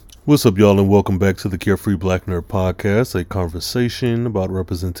What's up, y'all, and welcome back to the Carefree Black Nerd Podcast, a conversation about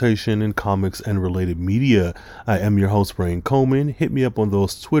representation in comics and related media. I am your host, Brian Coleman. Hit me up on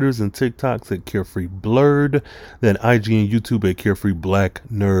those Twitters and TikToks at Carefree Blurred, then IG and YouTube at Carefree Black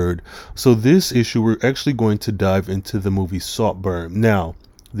Nerd. So this issue, we're actually going to dive into the movie Saltburn. Now,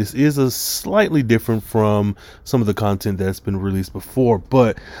 this is a slightly different from some of the content that's been released before,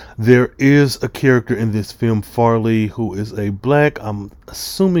 but there is a character in this film, Farley, who is a black, I'm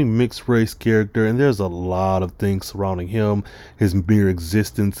assuming mixed race character, and there's a lot of things surrounding him, his mere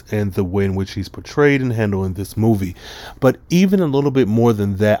existence, and the way in which he's portrayed and handled in this movie. But even a little bit more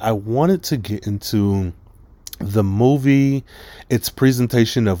than that, I wanted to get into the movie, its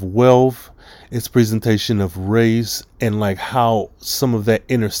presentation of wealth, its presentation of race, and like how some of that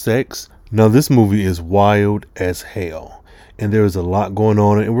intersects. Now, this movie is wild as hell, and there is a lot going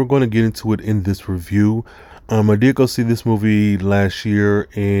on, and we're going to get into it in this review. I did go see this movie last year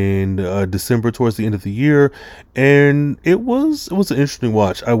in December, towards the end of the year, and it was an interesting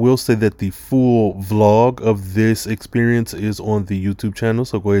watch. I will say that the full vlog of this experience is on the YouTube channel,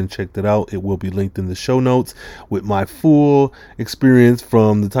 so go ahead and check that out. It will be linked in the show notes with my full experience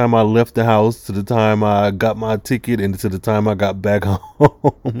from the time I left the house to the time I got my ticket and to the time I got back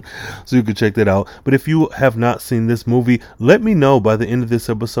home. So you can check that out. But if you have not seen this movie, let me know by the end of this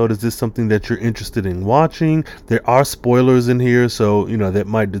episode. Is this something that you're interested in watching? There are spoilers in here, so that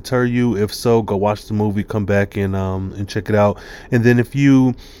might deter you. If so, go watch the movie, come back and check it out. And then if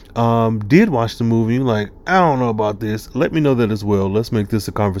you did watch the movie, like, I don't know about this, let me know that as well. Let's make this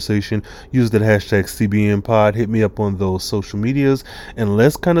a conversation. Use that hashtag CBN pod. Hit me up on those social medias, and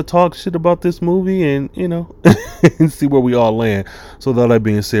let's kind of talk shit about this movie and and see where we all land. So with all that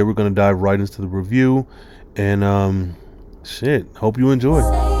being said, we're gonna dive right into the review, and hope you enjoy.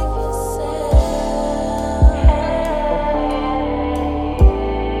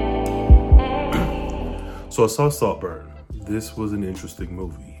 So I saw Saltburn. This was an interesting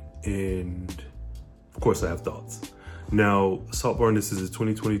movie, and of course I have thoughts. Now, Saltburn, this is a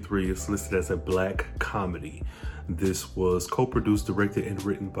 2023. It's listed as a black comedy. This was co-produced, directed, and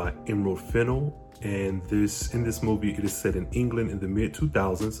written by Emerald Fennell. And in this movie, it is set in England in the mid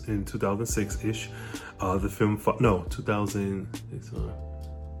 2000s, in 2006-ish. The film,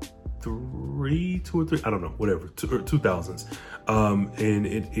 2003, I don't know, whatever, 2000s. And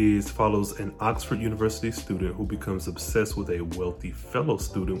it follows an Oxford University student who becomes obsessed with a wealthy fellow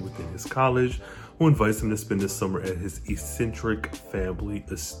student within his college who invites him to spend the summer at his eccentric family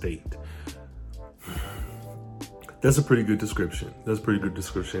estate. That's a pretty good description.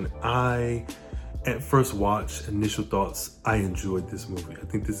 At first watch, initial thoughts, I enjoyed this movie. I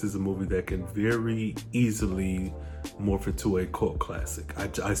think this is a movie that can very easily morph into a cult classic.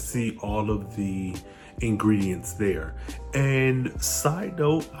 I see all of the ingredients there. And side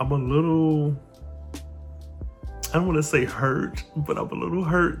note, I'm a little, I don't want to say hurt, but I'm a little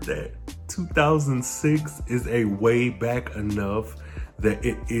hurt that 2006 is a way back enough that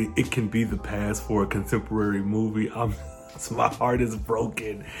it can be the past for a contemporary movie. My heart is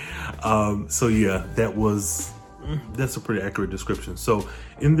broken. So yeah, that's a pretty accurate description. So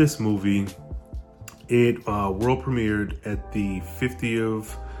in this movie, it world premiered at the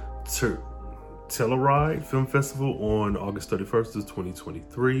 50th Telluride Film Festival on August 31st of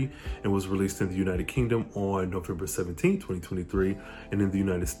 2023, and was released in the United Kingdom on November 17, 2023, and in the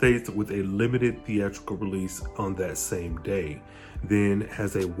United States with a limited theatrical release on that same day. Then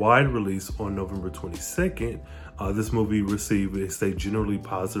has a wide release on November 22nd. This movie received, they say, generally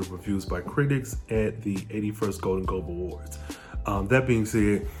positive reviews by critics at the 81st Golden Globe Awards. That being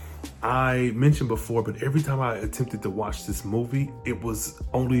said, I mentioned before, but every time I attempted to watch this movie, it was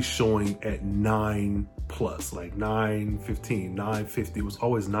only showing at 9 plus, like 9:15, 9:50. It was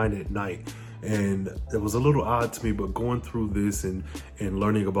always 9 at night. And it was a little odd to me, but going through this and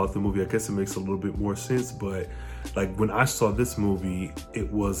learning about the movie, I guess it makes a little bit more sense. But like when I saw this movie,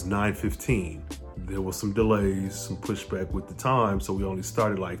 it was 9:15. There was some delays, some pushback with the time, so we only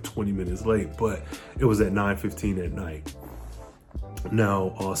started like 20 minutes late, but it was at 9:15 at night.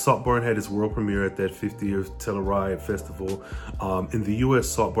 Now, Saltburn had its world premiere at that 50th Telluride Festival. In the US,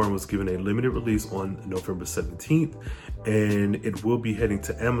 Saltburn was given a limited release on November 17th, and it will be heading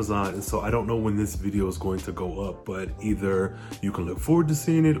to Amazon. And so I don't know when this video is going to go up, but either you can look forward to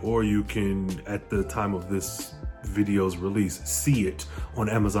seeing it, or you can, at the time of this video's release, see it on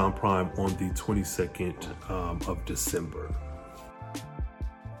Amazon Prime on the 22nd of December.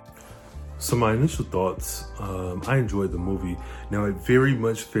 So my initial thoughts, I enjoyed the movie. Now, it very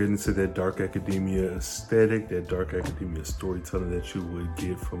much fit into that dark academia aesthetic, that dark academia storytelling that you would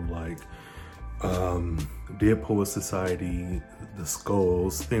get from like Dead Poet Society, The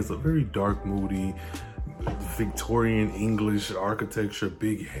Skulls, things are very dark, moody, Victorian English architecture,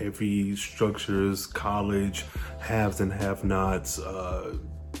 big, heavy structures, college, haves and have-nots,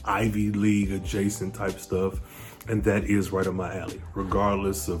 Ivy League adjacent type stuff. And that is right up my alley,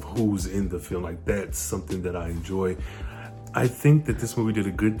 regardless of who's in the film. Like, that's something that I enjoy. I think that this movie did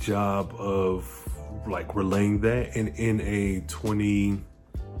a good job of like relaying that, and in a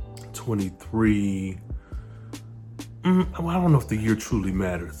 2023, well, I don't know if the year truly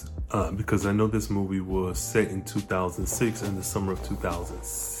matters, because I know this movie was set in 2006 and the summer of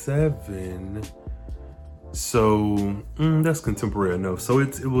 2007, so that's contemporary enough. So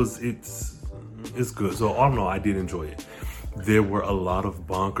it's good. So all in all, I did enjoy it. There were a lot of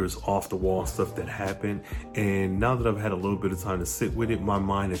bonkers, off the wall stuff that happened, and now that I've had a little bit of time to sit with it, my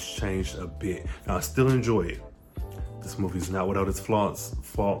mind has changed a bit. Now, I still enjoy it. This movie's not without its faults,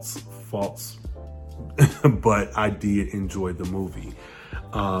 but I did enjoy the movie.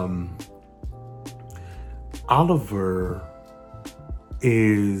 Oliver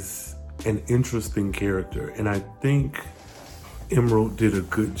is an interesting character, and I think Emerald did a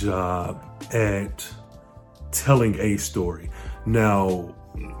good job at telling a story. Now,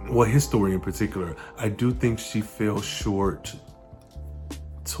 well, his story in particular, I do think she fell short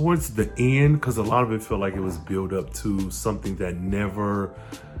towards the end, because a lot of it felt like it was built up to something that never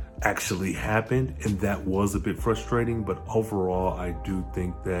actually happened, and that was a bit frustrating. But overall, I do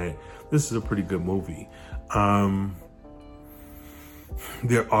think that this is a pretty good movie.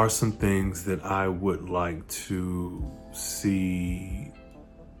 There are some things that I would like to see.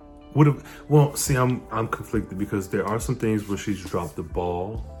 I'm conflicted, because there are some things where she's dropped the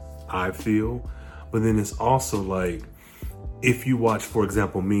ball, I feel, but then it's also like, if you watch, for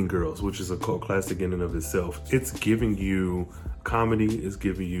example, Mean Girls, which is a cult classic in and of itself, it's giving you comedy, it's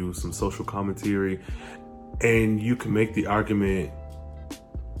giving you some social commentary, and you can make the argument,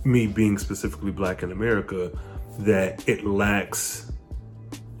 me being specifically Black in America, that it lacks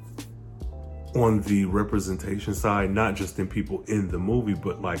on the representation side, not just in people in the movie,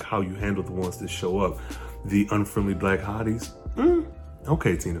 but like how you handle the ones that show up. The unfriendly Black hotties.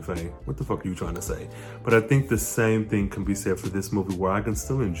 Okay, Tina Fey, what the fuck are you trying to say? But I think the same thing can be said for this movie, where I can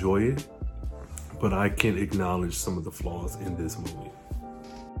still enjoy it, but I can acknowledge some of the flaws in this movie.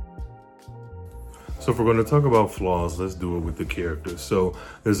 So if we're going to talk about flaws, let's do it with the characters. So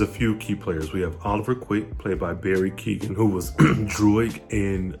there's a few key players. We have Oliver Quick, played by Barry Keoghan, who was Druig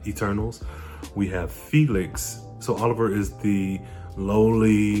in Eternals. We have Felix. So Oliver is the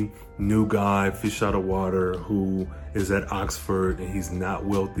lowly new guy, fish out of water, who is at Oxford, and he's not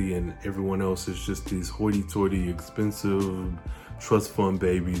wealthy, and everyone else is just these hoity-toity, expensive trust fund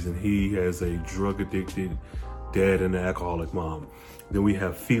babies, and he has a drug-addicted dad and an alcoholic mom. Then we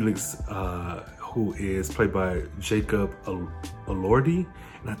have Felix, who is played by Jacob Elordi,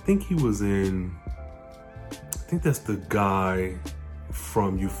 and I think that's the guy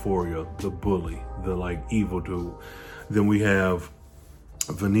from Euphoria, the bully, the like evil dude. Then we have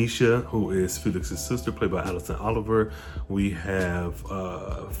Venetia, who is Felix's sister, played by Alison Oliver. We have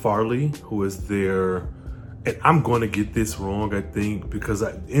Farley, who is their, and I'm going to get this wrong, I think, because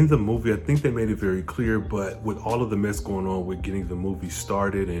in the movie, I think they made it very clear, but with all of the mess going on with getting the movie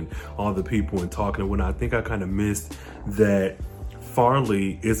started and all the people and talking and whatnot, I think I kind of missed that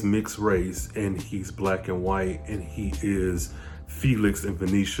Farley is mixed race, and he's Black and white, and he is Felix and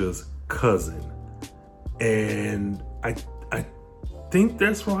Venetia's cousin. And I think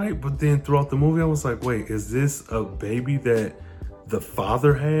that's right, but then throughout the movie I was like, wait, is this a baby that the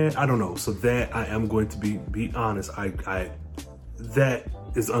father had? I don't know. So that, I am going to be honest, that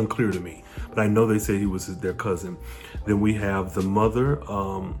is unclear to me, but I know they said he was their cousin. Then we have the mother,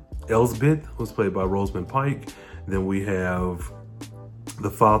 Elsbeth, who's played by Rosamund Pike. Then we have the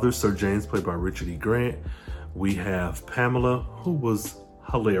father, Sir James, played by Richard E. Grant. We have Pamela, who was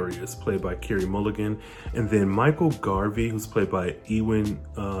hilarious, played by Carey Mulligan. And then Michael Garvey, who's played by Ewan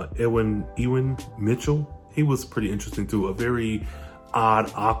Mitchell. He was pretty interesting too, a very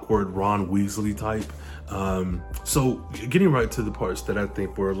odd, awkward Ron Weasley type. So getting right to the parts that I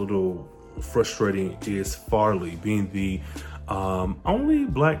think were a little frustrating is Farley being the only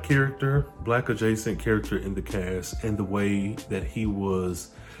Black character, Black adjacent character in the cast, and the way that he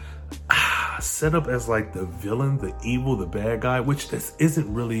was set up as like the villain, the evil, the bad guy, which this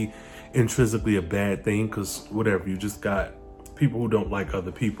isn't really intrinsically a bad thing, because whatever, you just got people who don't like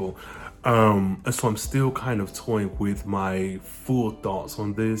other people. So I'm still kind of toying with my full thoughts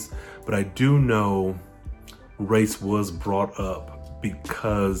on this, but I do know race was brought up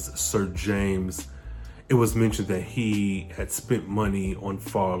because Sir James it was mentioned that he had spent money on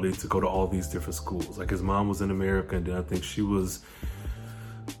Farley to go to all these different schools. Like his mom was in America, and then I think she was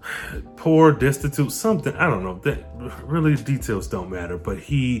poor, destitute, something. I don't know. That really details don't matter. But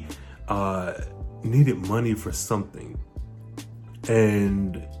he needed money for something,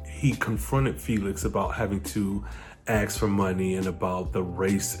 and he confronted Felix about having to ask for money and about the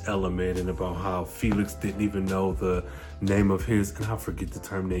race element and about how Felix didn't even know the name of his, and I forget the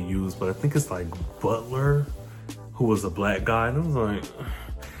term they used, but I think it's like butler, who was a black guy. And I was like,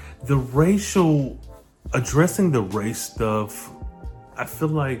 addressing the race stuff, I feel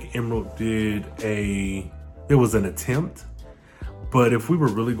like Emerald there was an attempt, but if we were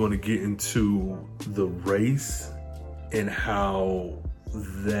really going to get into the race and how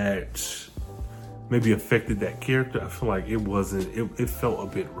that maybe affected that character, I feel like it felt a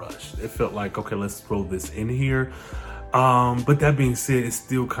bit rushed. It felt like, okay, let's throw this in here. But that being said, it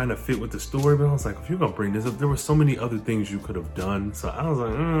still kind of fit with the story. But I was like, if you're gonna bring this up, there were so many other things you could have done. So I was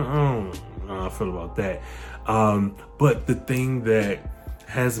like, I don't know how I feel about that. But the thing that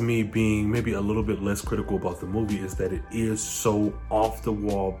has me being maybe a little bit less critical about the movie is that it is so off the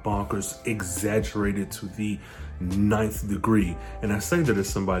wall, bonkers, exaggerated to the 9th degree. And I say that as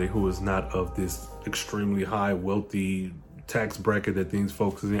somebody who is not of this extremely high, wealthy tax bracket that things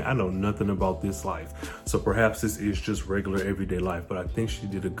folks is in. I know nothing about this life. So perhaps this is just regular everyday life, but I think she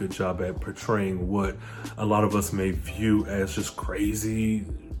did a good job at portraying what a lot of us may view as just crazy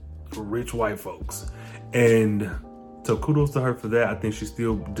rich white folks. And so kudos to her for that. I think she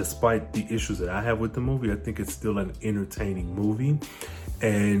still, despite the issues that I have with the movie, I think it's still an entertaining movie,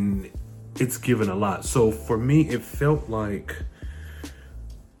 and it's given a lot. So for me, it felt like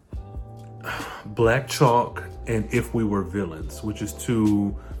Black Chalk and If We Were Villains, which is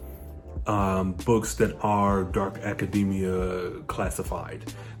two books that are dark academia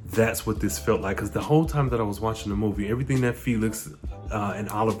classified. That's what this felt like, because the whole time that I was watching the movie, everything that Felix and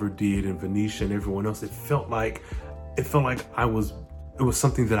Oliver did, and Venetia and everyone else, it felt like it was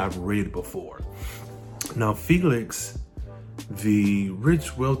something that I've read before. Now Felix, the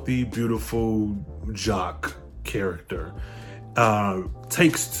rich, wealthy, beautiful jock character,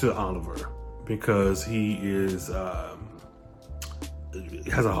 takes to Oliver because he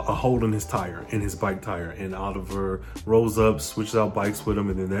has a hole in his bike tire, and Oliver rolls up, switches out bikes with him,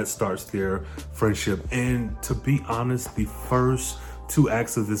 and then that starts their friendship. And to be honest, the first 2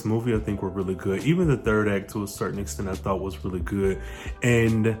 acts of this movie I think were really good. Even the 3rd act, to a certain extent, I thought was really good.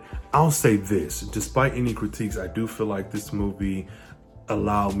 And I'll say this, despite any critiques, I do feel like this movie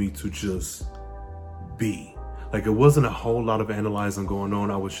allowed me to just be. Like, it wasn't a whole lot of analyzing going on.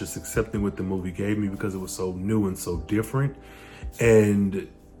 I was just accepting what the movie gave me because it was so new and so different. And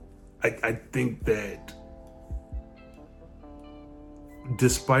I think that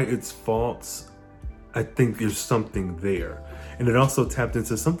despite its faults, I think there's something there. And it also tapped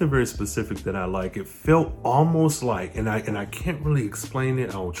into something very specific that I like. It felt almost like, and I can't really explain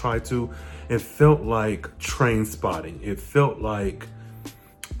it, I will try to. It felt like Train Spotting. It felt like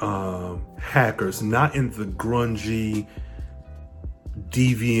Hackers, not in the grungy,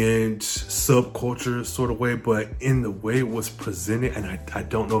 deviant subculture sort of way, but in the way it was presented. And I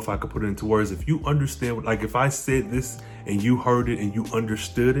don't know if I could put it into words. If you understand, like if I said this and you heard it and you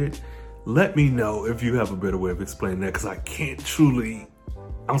understood it, let me know if you have a better way of explaining that, because I can't truly,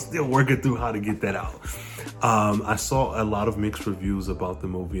 I'm still working through how to get that out. I saw a lot of mixed reviews about the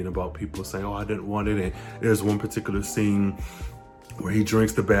movie and about people saying, oh, I didn't want it. And there's one particular scene where he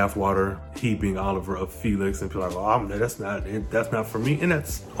drinks the bathwater, he being Oliver, of Felix, and people are like, oh, that's not for me. And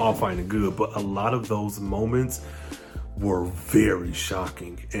that's all fine and good. But a lot of those moments were very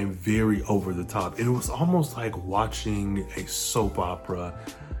shocking and very over the top. And it was almost like watching a soap opera,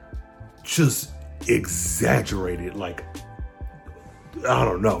 just exaggerated, like, I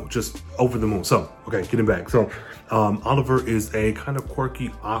don't know, just over the moon. So, okay, getting back. So, Oliver is a kind of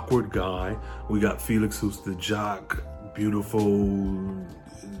quirky, awkward guy. We got Felix, who's the jock, beautiful,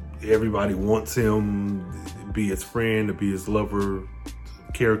 everybody wants him, be his friend, to be his lover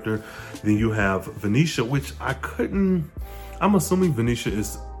character. Then you have Venetia, which I'm assuming Venetia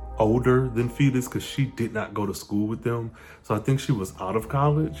is older than Felix because she did not go to school with them. So I think she was out of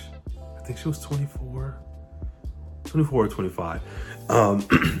college. I think she was 24 or 25.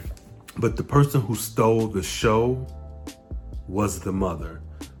 But the person who stole the show was the mother.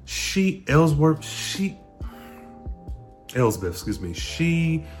 Elsbeth, she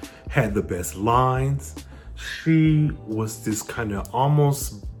had the best lines. She was this kind of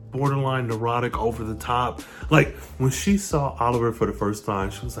almost borderline neurotic, over the top. Like when she saw Oliver for the first time,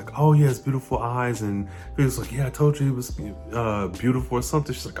 she was like, "Oh, he has beautiful eyes," and he was like, "Yeah, I told you he was beautiful or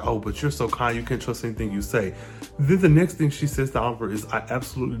something." She's like, "Oh, but you're so kind, you can't trust anything you say." Then the next thing she says to Oliver is, "I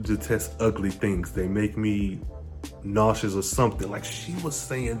absolutely detest ugly things. They make me nauseous," or something. Like she was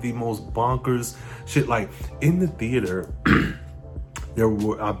saying the most bonkers shit. Like in the theater,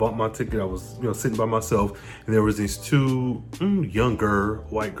 I bought my ticket. I was, sitting by myself, and there was these two younger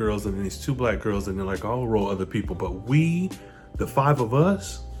white girls, and then these two black girls, and then like a whole row of other people. But we, the five of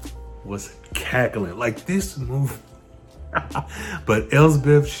us, was cackling like this movie. But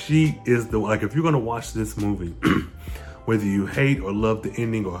Elsbeth, she is the, like, if you're gonna watch this movie, whether you hate or love the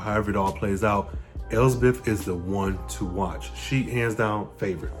ending or however it all plays out, Elsbeth is the one to watch. She hands down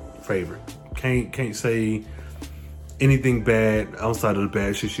favorite. Can't say anything bad outside of the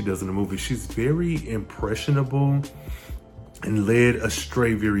bad shit she does in the movie. She's very impressionable and led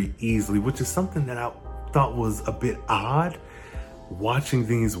astray very easily, which is something that I thought was a bit odd, watching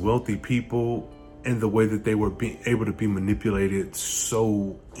these wealthy people and the way that they were being able to be manipulated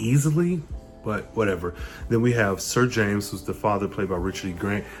so easily. But whatever. Then we have Sir James, who's the father, played by Richard E.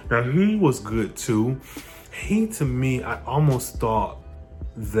 Grant. Now he was good too. He, to me, I almost thought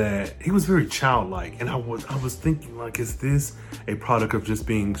that he was very childlike, and I was thinking, like, is this a product of just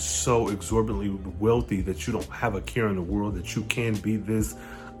being so exorbitantly wealthy that you don't have a care in the world, that you can be this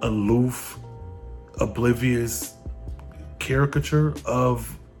aloof, oblivious caricature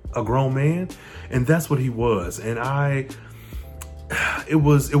of a grown man? And that's what he was. And it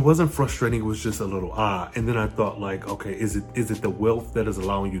wasn't frustrating, it was just a little odd. And then I thought, like, okay, is it the wealth that is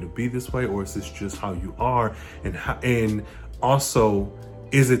allowing you to be this way, or is this just how you are? And also,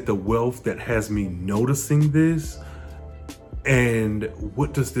 is it the wealth that has me noticing this? And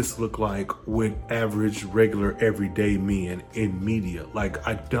what does this look like with average, regular, everyday men in media? Like,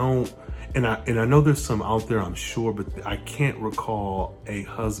 I don't, and I know there's some out there, I'm sure, but I can't recall a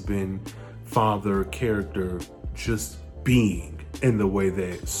husband, father character just being in the way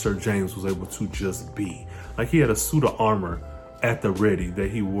that Sir James was able to just be. Like, he had a suit of armor at the ready that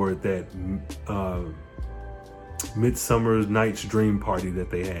he wore at that Midsummer Night's Dream party that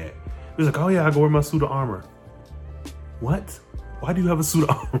they had. He was like, "Oh yeah, I go wear my suit of armor." What? Why do you have a suit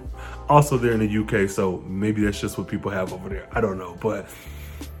of armor? Also, they're in the UK, so maybe that's just what people have over there. I don't know, but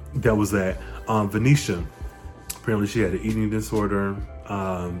that was that. Venetia, apparently she had an eating disorder.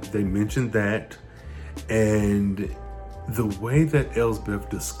 They mentioned that, and the way that Elsbeth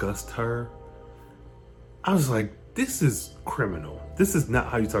discussed her, I was like, this is criminal. This is not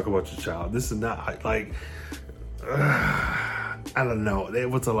how you talk about your child. This is not how, like, I don't know. There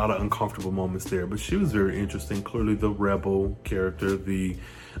was a lot of uncomfortable moments there, but she was very interesting. Clearly the rebel character, the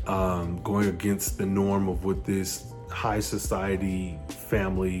going against the norm of what this high society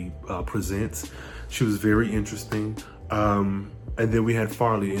family presents. She was very interesting. And then we had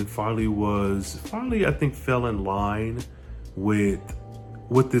Farley, and Farley, I think, fell in line with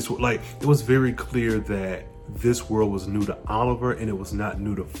this. Like, it was very clear that this world was new to Oliver and it was not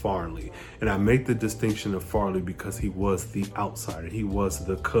new to Farley. And I make the distinction of Farley because he was the outsider. He was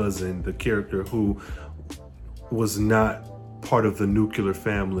the cousin, the character who was not part of the nuclear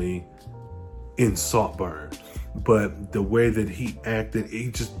family in Saltburn. But the way that he acted,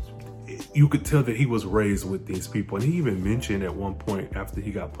 you could tell that he was raised with these people. And he even mentioned at one point after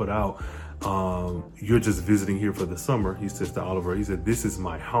he got put out, "You're just visiting here for the summer," he says to Oliver. He said, "This is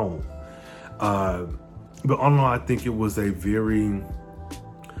my home." But all in all, I think it was a very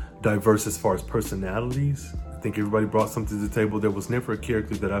diverse as far as personalities. I think everybody brought something to the table. There was never a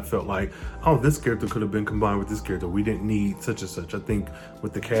character that I felt like, oh, this character could have been combined with this character. We didn't need such and such. I think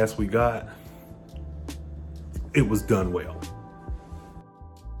with the cast we got, it was done well.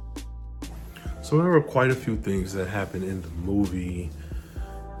 So there were quite a few things that happened in the movie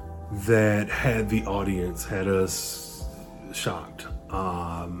that had us shocked.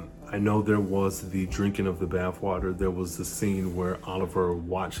 I know there was the drinking of the bathwater. There was the scene where Oliver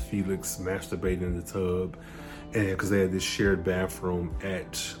watched Felix masturbate in the tub, and because they had this shared bathroom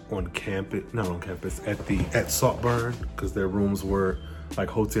at Saltburn, because their rooms were like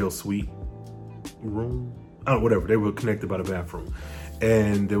hotel suite room. Whatever. They were connected by the bathroom,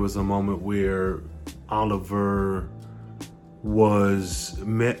 and there was a moment where Oliver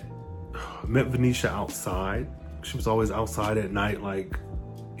met Venetia outside. She was always outside at night, like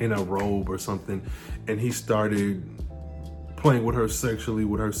in a robe or something, and he started playing with her sexually,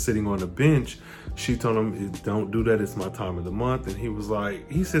 with her sitting on a bench. She told him, "Don't do that, it's my time of the month." And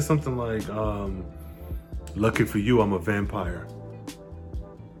he said something like, "Lucky for you, I'm a vampire."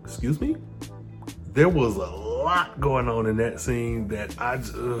 Excuse me? There was a lot going on in that scene that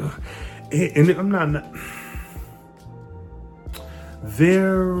and I'm not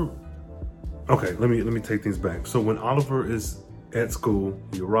there. Okay, let me take things back. So when Oliver is at school,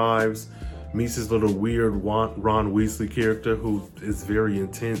 he arrives, meets his little weird Ron Weasley character who is very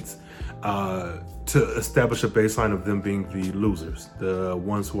intense, to establish a baseline of them being the losers, the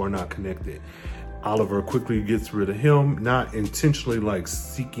ones who are not connected. Oliver quickly gets rid of him, not intentionally like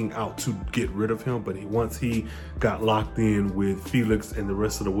seeking out to get rid of him, but once he got locked in with Felix and the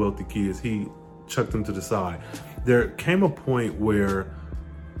rest of the wealthy kids, he chucked them to the side. There came a point where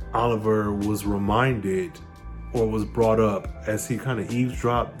Oliver was reminded, or was brought up as he kind of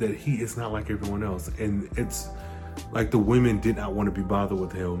eavesdropped, that he is not like everyone else. And it's like the women did not want to be bothered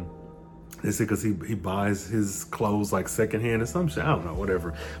with him. They said because he buys his clothes like secondhand or some shit. I don't know,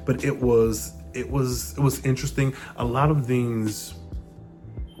 whatever. But it was interesting. A lot of these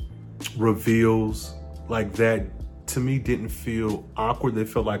reveals like that to me didn't feel awkward. They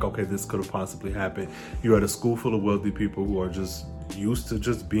felt like, okay, this could have possibly happened. You're at a school full of wealthy people who are just used to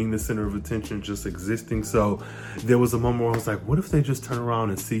just being the center of attention, just existing. So there was a moment where I was like, what if they just turn around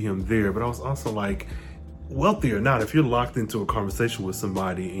and see him there? But I was also like, wealthy or not, if you're locked into a conversation with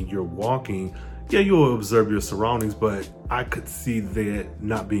somebody and you're walking, yeah, you'll observe your surroundings, but I could see that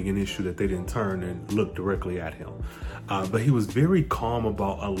not being an issue, that they didn't turn and look directly at him. But he was very calm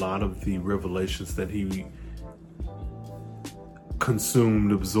about a lot of the revelations that he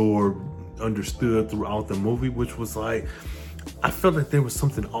consumed, absorbed, understood throughout the movie, which was like, I felt like there was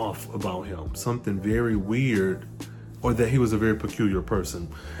something off about him, something very weird, or that he was a very peculiar person.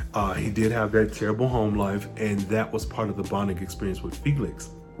 He did have that terrible home life, and that was part of the bonding experience with Felix.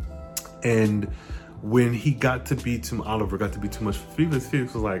 And when he Oliver got to be too much for Felix,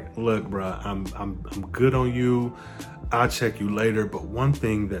 Felix was like, look, bro, I'm good on you. I'll check you later. But one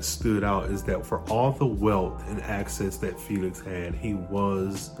thing that stood out is that for all the wealth and access that Felix had, he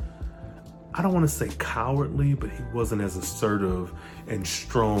was, I don't want to say cowardly, but he wasn't as assertive and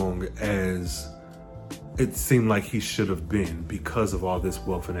strong as it seemed like he should have been because of all this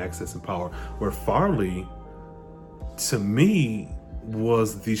wealth and access and power. Where Farley, to me,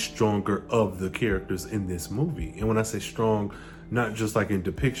 was the stronger of the characters in this movie. And when I say strong, not just like in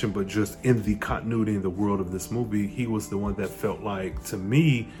depiction, but just in the continuity in the world of this movie, he was the one that felt like, to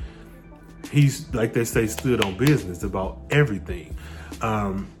me, he's, like they say, stood on business about everything.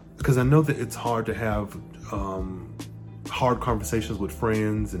 Because I know that it's hard to have hard conversations with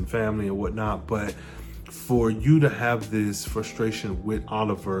friends and family and whatnot, but for you to have this frustration with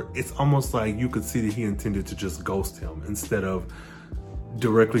Oliver, it's almost like you could see that he intended to just ghost him instead of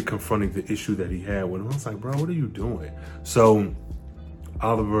directly confronting the issue that he had with him. I was like, bro, what are you doing? So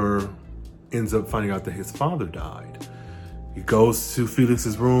Oliver ends up finding out that his father died. He goes to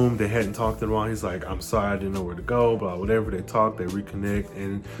Felix's room. They hadn't talked in a while. He's like, I'm sorry, I didn't know where to go, blah, whatever. They talk, they reconnect.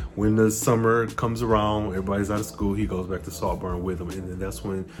 And when the summer comes around, everybody's out of school, he goes back to Saltburn with him. And then that's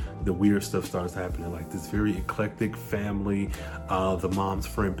when the weird stuff starts happening. Like this very eclectic family. The mom's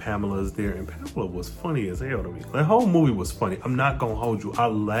friend Pamela is there. And Pamela was funny as hell to me. The whole movie was funny. I'm not going to hold you. I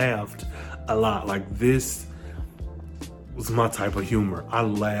laughed a lot. Like this was my type of humor. I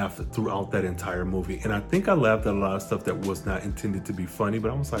laughed throughout that entire movie. And I think I laughed at a lot of stuff that was not intended to be funny,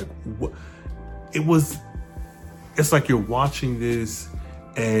 but I was like, what? It's like you're watching this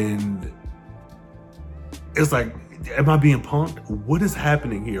and it's like, am I being punked? What is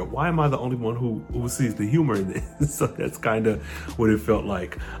happening here? Why am I the only one who sees the humor in this? So that's kind of what it felt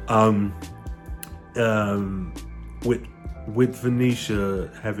like. With Venetia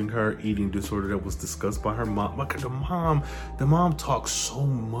having her eating disorder that was discussed by her mom. Like the mom talks so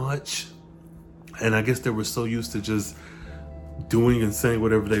much, and I guess they were so used to just doing and saying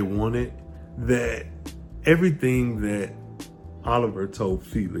whatever they wanted that everything that Oliver told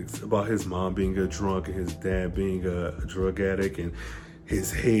Felix about his mom being a drunk and his dad being a drug addict and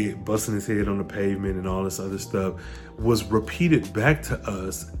his head busting his head on the pavement and all this other stuff was repeated back to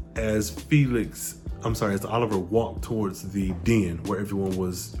us as Oliver walked towards the den where everyone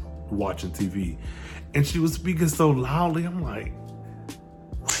was watching TV. And she was speaking so loudly. I'm like,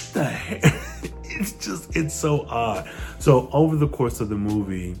 what the heck? It's so odd. So over the course of the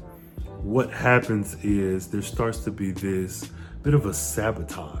movie, what happens is there starts to be this bit of a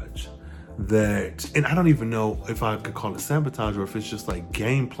sabotage that, and I don't even know if I could call it sabotage or if it's just like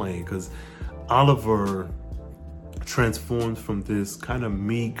game playing, because Oliver transformed from this kind of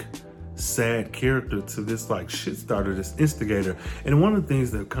meek, sad character to this like shit starter, this instigator. And one of the things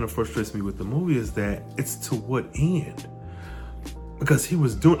that kind of frustrates me with the movie is that it's to what end? Because he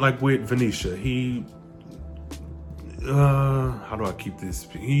was doing, like with Venetia, he how do I keep this?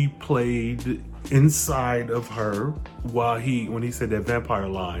 He played inside of her when he said that vampire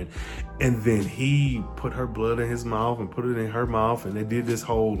line, and then he put her blood in his mouth and put it in her mouth, and they did this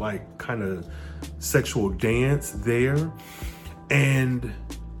whole like kind of sexual dance there, and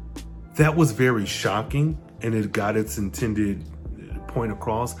that was very shocking, and it got its intended point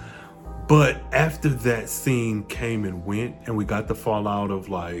across. But after that scene came and went, and we got the fallout of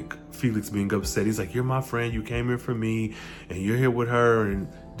like Felix being upset. He's like, "You're my friend. You came here for me, and you're here with her." And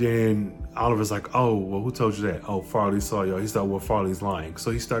then Oliver's like, "Oh, well, who told you that?" "Oh, Farley saw y'all." He thought, "Well, Farley's lying."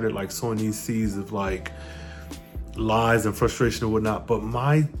 So he started like sowing these seeds of like lies and frustration and whatnot. But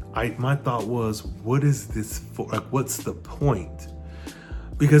my thought was, what is this for? Like, what's the point?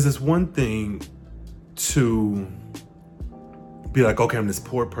 Because it's one thing to be like, okay, I'm this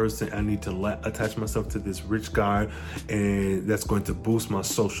poor person, I need to attach myself to this rich guy, and that's going to boost my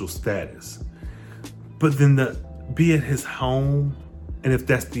social status. But then be at his home, and if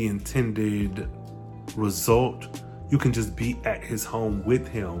that's the intended result, you can just be at his home with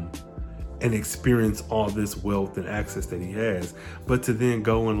him and experience all this wealth and access that he has. But to then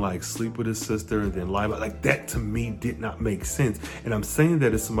go and like sleep with his sister and then lie about, like, that to me did not make sense. And I'm saying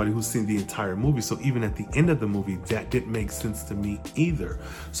that as somebody who's seen the entire movie. So even at the end of the movie, that didn't make sense to me either.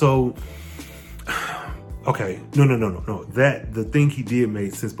 So, okay, no. That the thing he did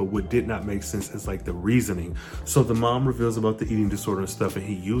made sense, but what did not make sense is like the reasoning. So the mom reveals about the eating disorder and stuff, and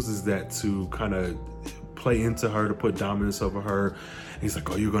he uses that to kind of play into her, to put dominance over her. He's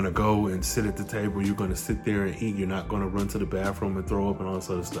like, "Oh, you're gonna go and sit at the table, you're gonna sit there and eat, you're not gonna run to the bathroom and throw up and all this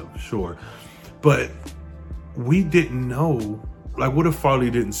other stuff." Sure. But we didn't know, like, what if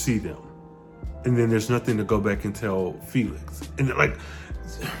Farley didn't see them? And then there's nothing to go back and tell Felix. And like,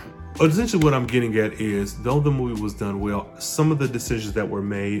 essentially what I'm getting at is, though the movie was done well, some of the decisions that were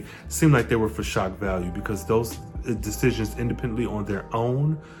made seemed like they were for shock value, because those decisions independently on their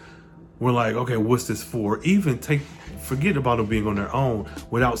own were like, okay, what's this for? Forget about them being on their own.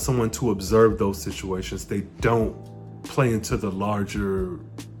 Without someone to observe those situations, they don't play into the larger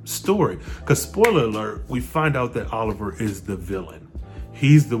story. Because spoiler alert, we find out that Oliver is the villain.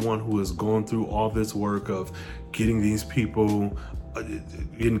 He's the one who has gone through all this work of getting these people,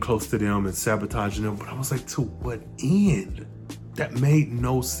 getting close to them and sabotaging them. But I was like, to what end? That made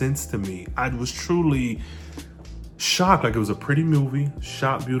no sense to me. I was truly shocked. Like, it was a pretty movie,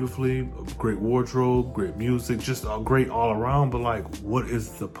 shot beautifully, great wardrobe, great music, just great all around. But like, what is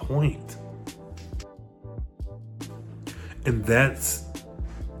the point? And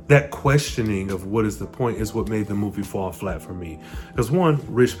that questioning of what is the point is what made the movie fall flat for me. Because one,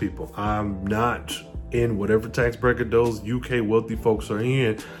 rich people. I'm not in whatever tax bracket those UK wealthy folks are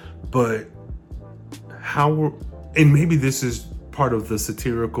in, but and maybe this is part of the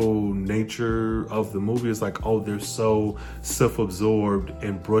satirical nature of the movie, is like, oh, they're so self-absorbed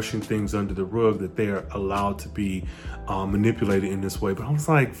and brushing things under the rug that they are allowed to be manipulated in this way. But I was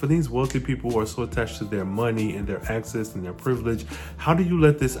like, for these wealthy people who are so attached to their money and their access and their privilege, how do you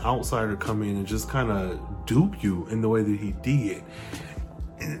let this outsider come in and just kind of dupe you in the way that he did?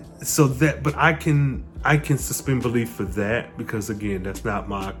 So that, but I can suspend belief for that, because again, that's not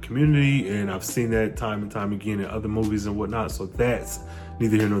my community, and I've seen that time and time again in other movies and whatnot. So that's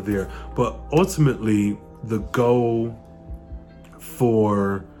neither here nor there. But ultimately, the goal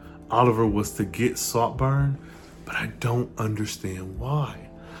for Oliver was to get Saltburn, but I don't understand why.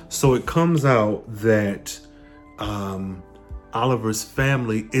 So it comes out that Oliver's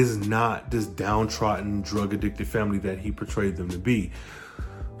family is not this downtrodden, drug-addicted family that he portrayed them to be.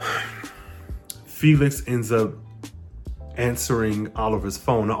 Felix ends up answering Oliver's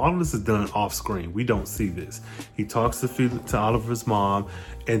phone. Now, all of this is done off screen. We don't see this. He talks to Oliver's mom,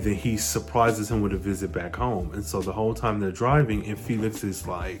 and then he surprises him with a visit back home. And so the whole time they're driving, and Felix is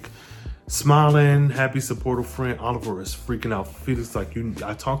like smiling, happy, supportive friend. Oliver is freaking out. Felix is like,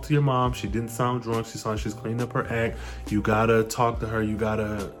 I talked to your mom. She didn't sound drunk. She sounded she's cleaning up her act. You gotta talk to her. You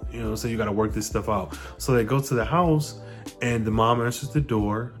gotta, so you gotta work this stuff out. So they go to the house, and the mom answers the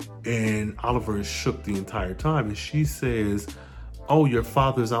door, and Oliver is shook the entire time. And she says, "Oh, your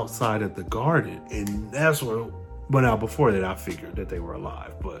father's outside at the garden." And that's what, but now before that, I figured that they were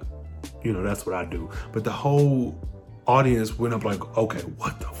alive. But, that's what I do. But the whole audience went up like, okay,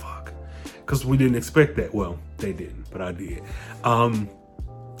 what the fuck? Because we didn't expect that. Well, they didn't, but I did. And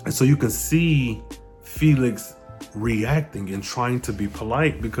so you can see Felix reacting and trying to be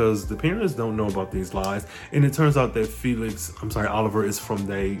polite, because the parents don't know about these lies. And it turns out that Oliver is from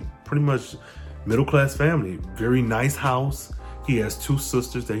a pretty much middle-class family, very nice house. He has two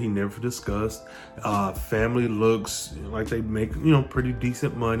sisters that he never discussed. Family looks like they make, pretty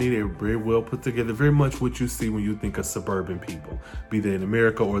decent money. They're very well put together. Very much what you see when you think of suburban people, be they in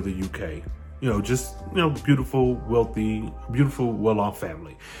America or the UK. Beautiful, wealthy, beautiful, well-off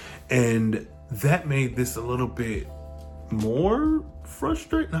family. And that made this a little bit more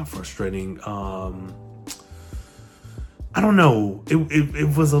not frustrating. I don't know.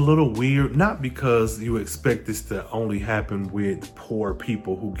 It was a little weird, not because you expect this to only happen with poor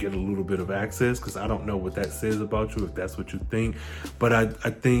people who get a little bit of access, because I don't know what that says about you if that's what you think. But I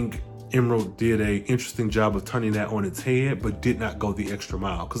think Emerald did a interesting job of turning that on its head, but did not go the extra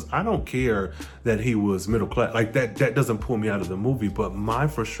mile. Because I don't care that he was middle class. Like that doesn't pull me out of the movie. But my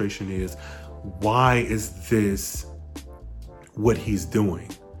frustration is, why is this what he's doing?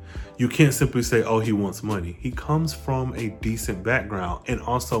 You can't simply say, oh, he wants money. He comes from a decent background, and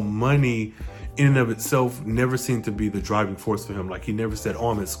also money in and of itself never seemed to be the driving force for him. Like, he never said, oh,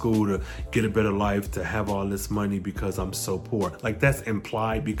 I'm at school to get a better life, to have all this money because I'm so poor. Like, that's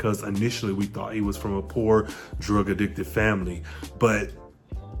implied because initially we thought he was from a poor, drug addicted family, but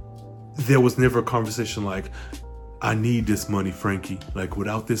there was never a conversation like, I need this money, Frankie. Like,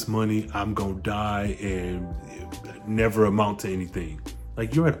 without this money, I'm gonna die and never amount to anything.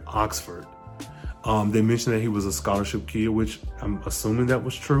 Like, you're at Oxford. They mentioned that he was a scholarship kid, which I'm assuming that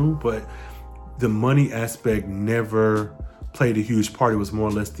was true, but the money aspect never played a huge part. It was more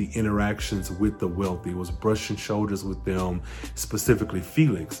or less the interactions with the wealthy. It was brushing shoulders with them, specifically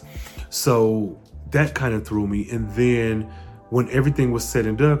Felix. So that kind of threw me. And then when everything was said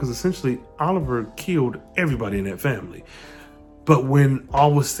and done, because essentially Oliver killed everybody in that family. But when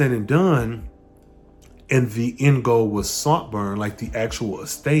all was said and done, and the end goal was Saltburn, like the actual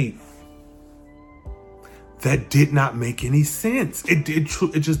estate, that did not make any sense. It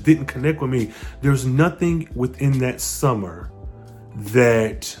just didn't connect with me. There's nothing within that summer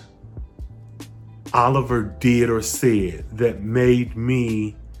that Oliver did or said that made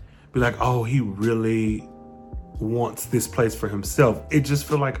me be like, oh, he really wants this place for himself. It just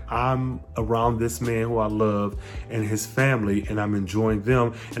felt like I'm around this man who I love and his family, and I'm enjoying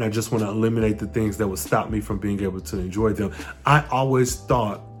them, and I just want to eliminate the things that would stop me from being able to enjoy them. I always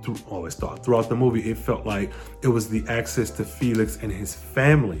thought throughout the movie, it felt like it was the access to Felix and his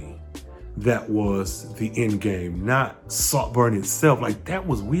family that was the end game, not Saltburn itself. Like, that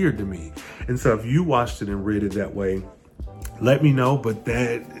was weird to me. And so if you watched it and read it that way, let me know, but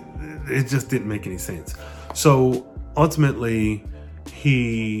it just didn't make any sense. So ultimately,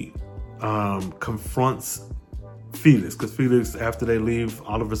 he confronts Felix, because Felix, after they leave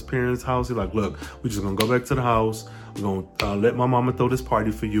Oliver's parents' house, he's like, look, we're just gonna go back to the house. We're gonna let my mama throw this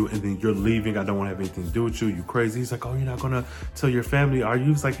party for you, and then you're leaving. I don't want to have anything to do with you. You crazy? He's like, oh, you're not gonna tell your family, are you?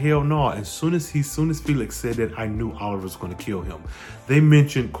 He's like, hell no. As soon as Felix said that, I knew Oliver was gonna kill him. They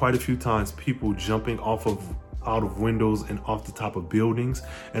mentioned quite a few times people jumping out of windows and off the top of buildings,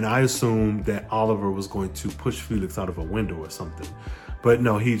 and I assumed that Oliver was going to push Felix out of a window or something. But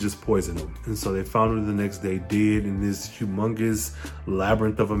no, he just poisoned him. And so they found him the next day dead in this humongous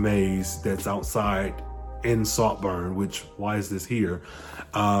labyrinth of a maze that's outside in Saltburn, which, why is this here?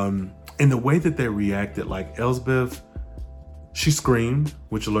 And the way that they reacted, like Elsbeth, she screamed,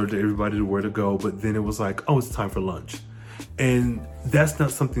 which alerted everybody to where to go, but then it was like, oh, it's time for lunch. And that's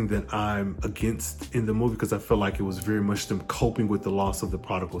not something that I'm against in the movie, because I feel like it was very much them coping with the loss of the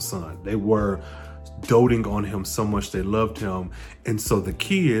prodigal son. They were doting on him so much, they loved him. And so the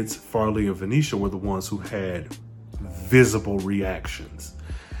kids, Farley and Venetia, were the ones who had visible reactions.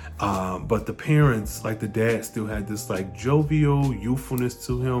 But the parents, like the dad, still had this like jovial youthfulness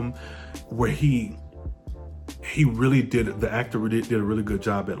to him, where he really the actor really did a really good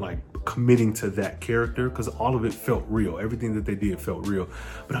job at like committing to that character, because all of it felt real. Everything that they did felt real.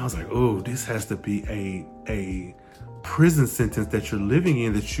 But I was like, oh, this has to be a prison sentence that you're living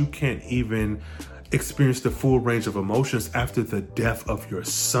in, that you can't even experience the full range of emotions after the death of your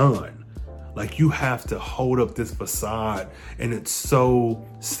son. Like, you have to hold up this facade, and it's so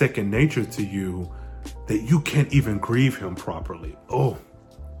second nature to you that you can't even grieve him properly. Oh,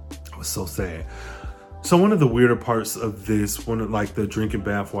 it was so sad. So one of the weirder parts of this, one of like the drinking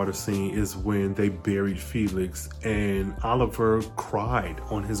bathwater scene, is when they buried Felix and Oliver cried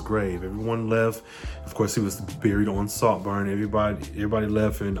on his grave. Everyone left. Of course, he was buried on Saltburn. Everybody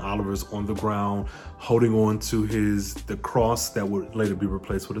left, and Oliver's on the ground holding on to the cross that would later be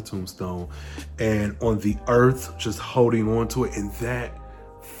replaced with a tombstone, and on the earth, just holding on to it. And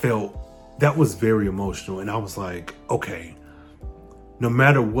that was very emotional. And I was like, okay, no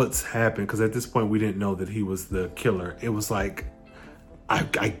matter what's happened, because at this point we didn't know that he was the killer. It was like,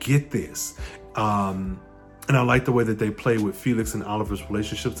 I get this. And I like the way that they play with Felix and Oliver's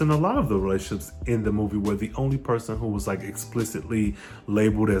relationships, and a lot of the relationships in the movie, where the only person who was like explicitly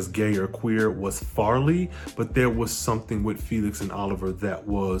labeled as gay or queer was Farley, but there was something with Felix and Oliver that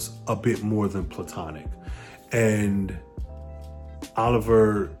was a bit more than platonic. And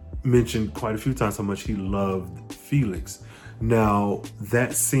Oliver mentioned quite a few times how much he loved Felix. Now,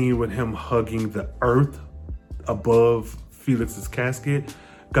 that scene with him hugging the earth above Felix's casket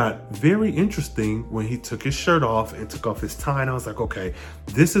got very interesting when he took his shirt off and took off his tie. And I was like, okay,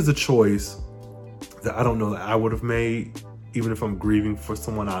 this is a choice that I don't know that I would have made, even if I'm grieving for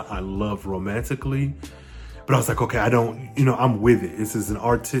someone I love romantically. But I was like, okay, I'm with it. This is an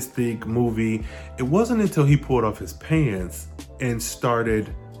artistic movie. It wasn't until he pulled off his pants and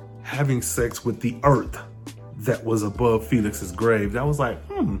started having sex with the earth that was above Felix's grave that I was like,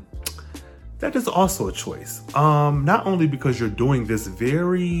 that is also a choice. Not only because you're doing this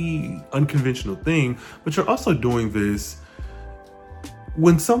very unconventional thing, but you're also doing this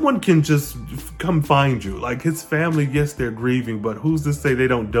when someone can just come find you. Like his family, yes, they're grieving, but who's to say they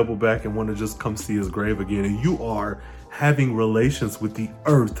don't double back and want to just come see his grave again? And you are having relations with the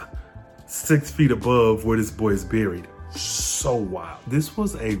earth 6 feet above where this boy is buried. So wild. This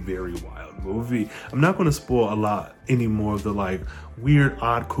was a very wild movie. I'm not going to spoil a lot any more of the like weird,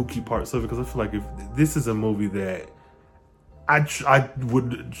 odd, kooky parts of it, because I feel like if this is a movie that I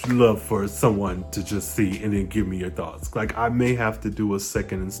would love for someone to just see and then give me your thoughts. Like I may have to do a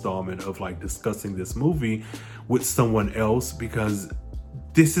second installment of like discussing this movie with someone else, because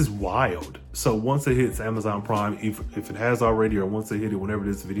this is wild. So once it hits Amazon Prime, if it has already, or once it hit it, whenever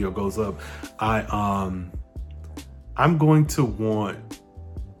this video goes up, I'm probably going to want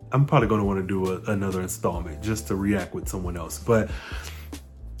to do another installment just to react with someone else. But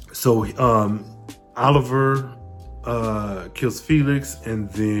so Oliver kills Felix, and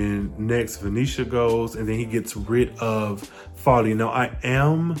then next Venetia goes, and then he gets rid of Farley. Now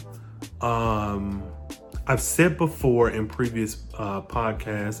I've said before in previous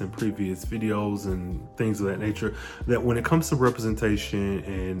podcasts and previous videos and things of that nature that when it comes to representation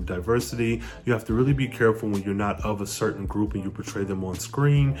and diversity, you have to really be careful when you're not of a certain group and you portray them on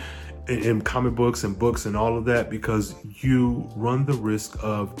screen, in comic books and books and all of that, because you run the risk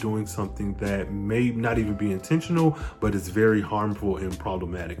of doing something that may not even be intentional, but it's very harmful and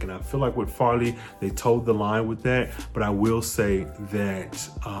problematic. And I feel like with Farley, they toed the line with that, but I will say that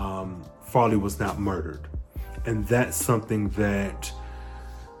Farley was not murdered. And that's something that,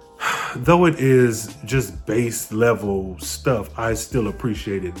 though it is just base level stuff, I still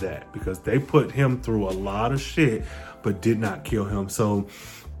appreciated that, because they put him through a lot of shit, but did not kill him. So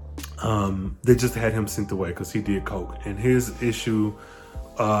they just had him sent away because he did coke. And his issue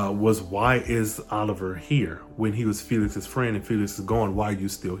was, why is Oliver here when he was Felix's friend and Felix is gone? Why are you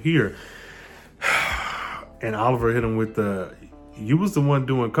still here? And Oliver hit him with you was the one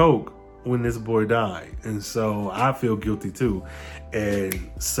doing coke when this boy died. And so I feel guilty too. And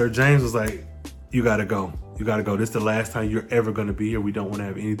Sir James was like, you gotta go. You gotta go. This is the last time you're ever gonna be here. We don't want to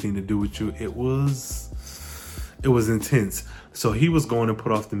have anything to do with you. It was intense. So he was going to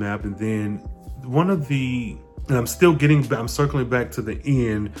put off the map. And then and I'm circling back to the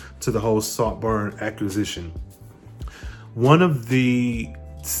end, to the whole Saltburn acquisition. One of the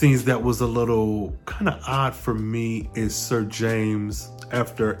scenes that was a little kind of odd for me is Sir James,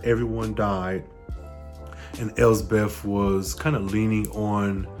 after everyone died and Elsbeth was kind of leaning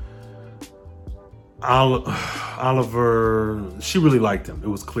on Oliver. She really liked him. It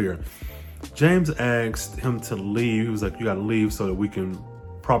was clear. James asked him to leave. He was like, you got to leave so that we can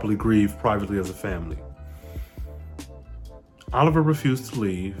properly grieve privately as a family. Oliver refused to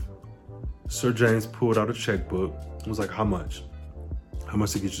leave. Sir James pulled out a checkbook and was like, how much? How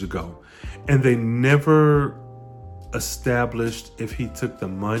much to get you to go? And they never established if he took the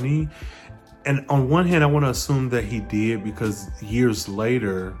money. And on one hand, I want to assume that he did, because years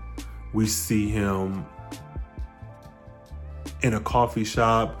later, we see him in a coffee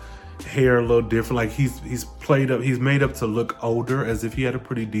shop, hair a little different. Like he's made up to look older, as if he had a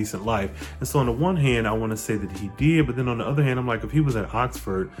pretty decent life. And so on the one hand, I want to say that he did, but then on the other hand, I'm like, if he was at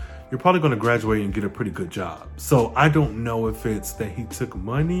Oxford, you're probably going to graduate and get a pretty good job. So I don't know if it's that he took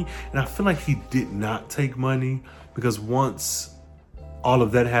money, and I feel like he did not take money, because once all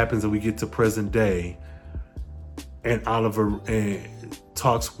of that happens and we get to present day, and Oliver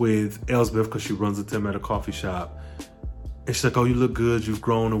talks with Elsbeth, because she runs into him at a coffee shop, and she's like, oh, you look good, you've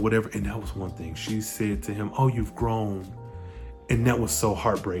grown, or whatever. And that was one thing she said to him, oh, you've grown. And that was so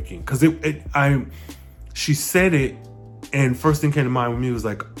heartbreaking, because she said it, and first thing came to mind with me was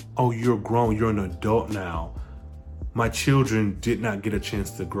like, oh, you're grown, you're an adult now. my children did not get a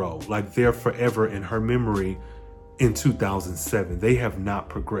chance to grow. Like, they're forever in her memory in 2007. They have not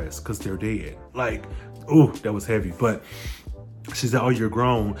progressed because they're dead. Like, ooh, that was heavy. But she said, oh, you're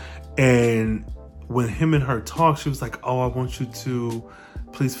grown. And when him and her talked, she was like, oh, I want you to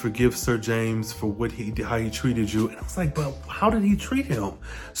please forgive Sir James for how he treated you. And I was like, but how did he treat him?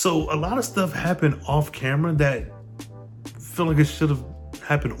 So a lot of stuff happened off camera that feel like it should have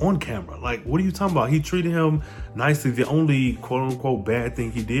happened on camera. Like, what are you talking about? He treated him nicely. The only quote unquote bad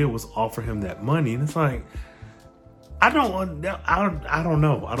thing he did was offer him that money. And it's like, I don't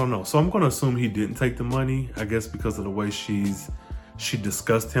know. So I'm going to assume he didn't take the money, I guess, because of the way she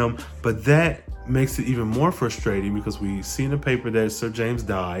discussed him. But that makes it even more frustrating because we see in the paper that Sir James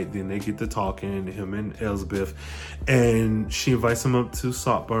died. Then they get to talking, him and Elizabeth, and she invites him up to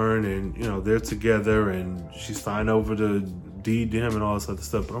Saltburn, and they're together, and she signed over the deed to him and all this other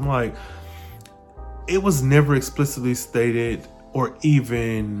stuff. But I'm like, it was never explicitly stated or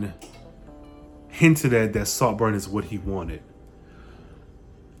even hinted at that Saltburn is what he wanted.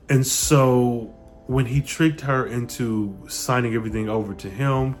 And so when he tricked her into signing everything over to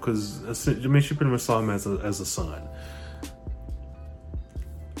him, because she pretty much saw him as a son.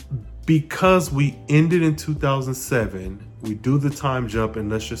 Because we ended in 2007, we do the time jump, and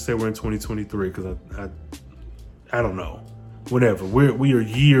let's just say we're in 2023, because I don't know, whatever. We are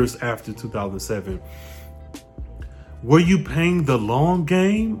years after 2007. Were you playing the long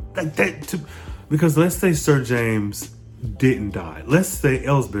game like that? Because let's say Sir James didn't die. Let's say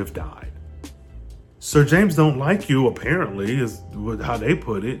Elizabeth died. Sir James don't like you, apparently, is how they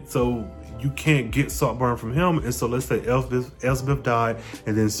put it. So you can't get Saltburn from him. And so let's say Elizabeth died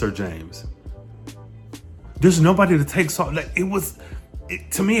and then Sir James. There's nobody to take Salt. Like,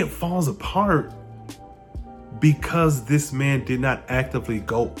 to me, it falls apart because this man did not actively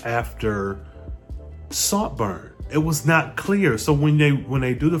go after Saltburn. It was not clear. So when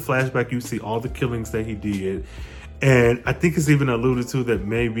they do the flashback, you see all the killings that he did. And I think it's even alluded to that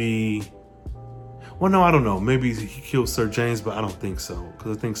maybe, well, no, I don't know. Maybe he killed Sir James, but I don't think so,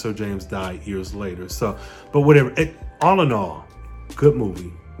 because I think Sir James died years later. So, but whatever. All in all, good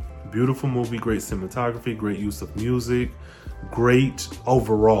movie. Beautiful movie, great cinematography, great use of music, great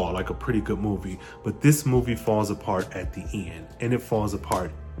overall, like a pretty good movie. But this movie falls apart at the end, and it falls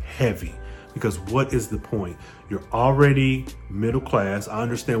apart heavy. Because what is the point? You're already middle class. I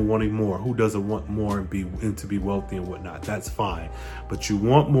understand wanting more. Who doesn't want more and to be wealthy and whatnot? That's fine. But you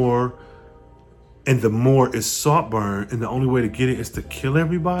want more, and the more is Saltburn, and the only way to get it is to kill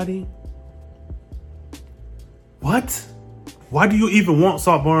everybody? What? Why do you even want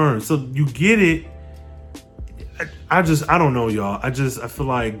Saltburn? So you get it. I don't know, y'all. I feel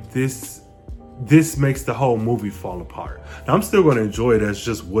like this makes the whole movie fall apart. Now, I'm still going to enjoy it as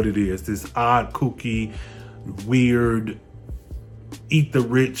just what it is. This odd, kooky, weird, eat the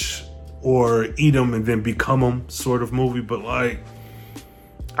rich or eat them and then become them sort of movie. But like,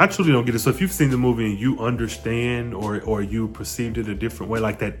 I truly don't get it. So if you've seen the movie and you understand or you perceived it a different way,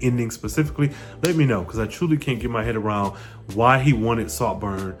 like that ending specifically, let me know. Because I truly can't get my head around why he wanted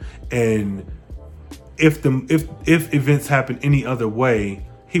Saltburn. And if events happened any other way,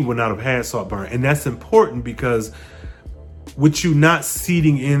 he would not have had Saltburn. And that's important because with you not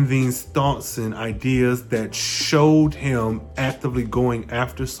seeding in these thoughts and ideas that showed him actively going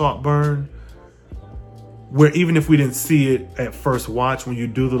after Saltburn, where even if we didn't see it at first watch, when you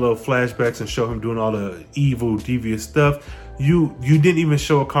do the little flashbacks and show him doing all the evil, devious stuff, you didn't even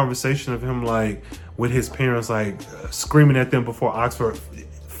show a conversation of him like with his parents, like screaming at them before Oxford,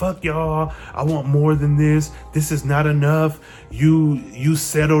 fuck y'all, I want more than this. This is not enough. You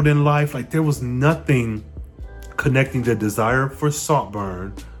settled in life. Like, there was nothing connecting the desire for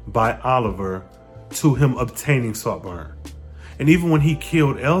Saltburn by Oliver to him obtaining Saltburn. And even when he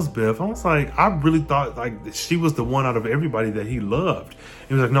killed Elsbeth, I was like, I really thought like she was the one out of everybody that he loved.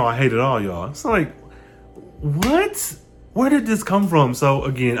 He was like, no, I hate it all, y'all. It's like, what? Where did this come from? So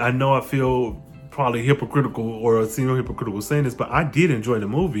again, I know I feel probably hypocritical or seem hypocritical saying this, but I did enjoy the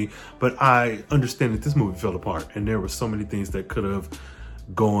movie. But I understand that this movie fell apart, and there were so many things that could have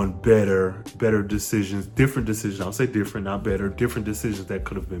gone better decisions, different decisions. I'll say different, not better, different decisions that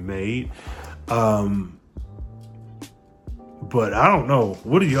could have been made. But I don't know.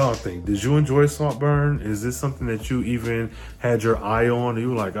 What do y'all think? Did you enjoy Saltburn? Is this something that you even had your eye on? You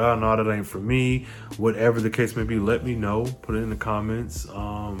were like, oh, no, that ain't for me. Whatever the case may be, let me know. Put it in the comments.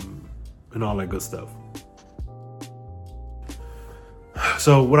 And all that good stuff.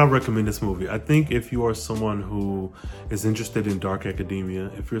 So would I recommend this movie? I think if you are someone who is interested in dark academia,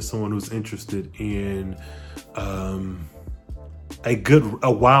 if you're someone who's interested in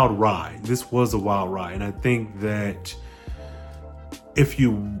a wild ride. This was a wild ride. And I think that if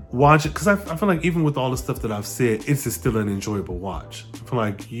you watch it, because I feel like even with all the stuff that I've said, it's still an enjoyable watch. I feel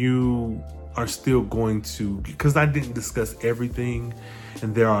like you are still going to, because I didn't discuss everything,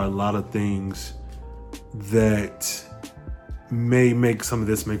 and there are a lot of things that may make some of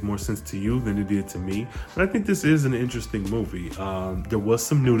this make more sense to you than it did to me. But I think this is an interesting movie. There was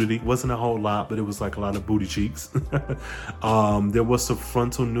some nudity, wasn't a whole lot, but it was like a lot of booty cheeks. There was some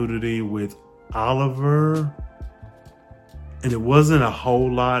frontal nudity with Oliver, and it wasn't a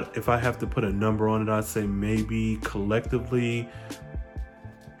whole lot. If I have to put a number on it, I'd say maybe collectively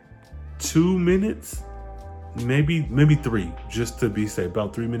 2 minutes, maybe 3, just to be safe.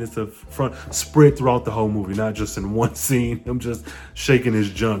 About 3 minutes of front spread throughout the whole movie, not just in one scene. I'm just shaking his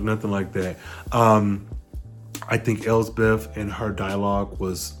junk, nothing like that. I think Elsbeth and her dialogue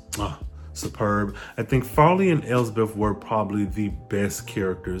was superb. I think Farley and Elsbeth were probably the best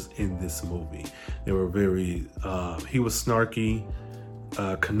characters in this movie. They were very, he was snarky,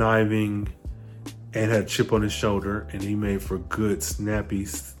 conniving, and had a chip on his shoulder, and he made for good, snappy,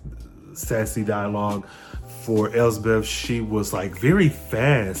 sassy dialogue. For Elsbeth, she was like very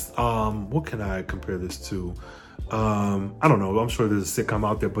fast. What can I compare this to? I don't know. I'm sure there's a sitcom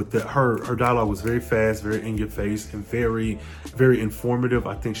out there, but her dialogue was very fast, very in your face, and very, very informative.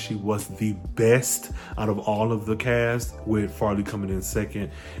 I think she was the best out of all of the cast, with Farley coming in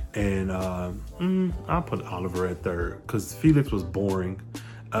second. And I'll put Oliver at third, because Felix was boring.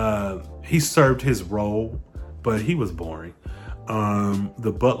 He served his role, but he was boring.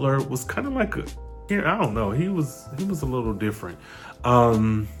 The butler was kind of like I don't know. He was a little different. All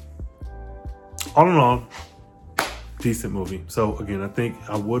in all, decent movie. So again, I think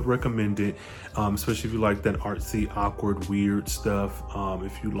I would recommend it, especially if you like that artsy, awkward, weird stuff.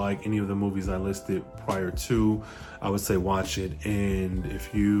 If you like any of the movies I listed prior to, I would say watch it. And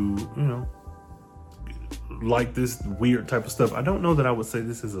if you like this weird type of stuff, I don't know that I would say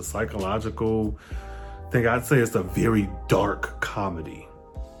this is a psychological thing. I'd say it's a very dark comedy.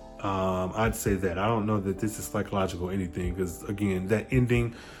 I'd say that. I don't know that this is psychological or anything, because again, that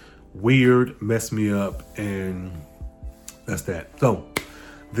ending, weird, messed me up, and that's that. So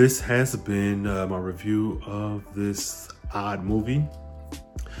this has been my review of this odd movie.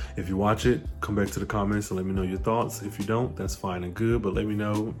 If you watch it, come back to the comments and let me know your thoughts. If you don't, that's fine and good, but let me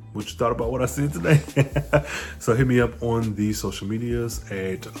know what you thought about what I said today. So hit me up on the social medias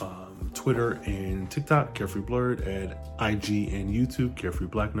at Twitter and TikTok, Carefree Blurred, at IG and YouTube, Carefree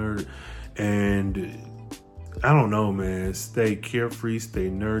Black Nerd. And I don't know, man, stay carefree, stay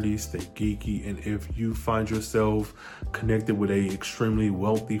nerdy, stay geeky. And if you find yourself connected with a extremely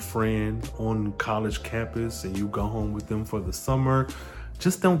wealthy friend on college campus and you go home with them for the summer,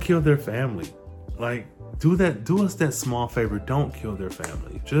 just don't kill their family. Like, do us that small favor. Don't kill their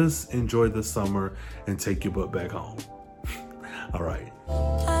family. Just enjoy the summer and take your butt back home. All right.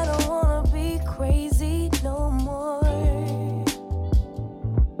 I don't wanna be crazy no more.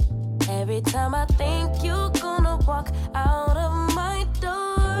 Every time I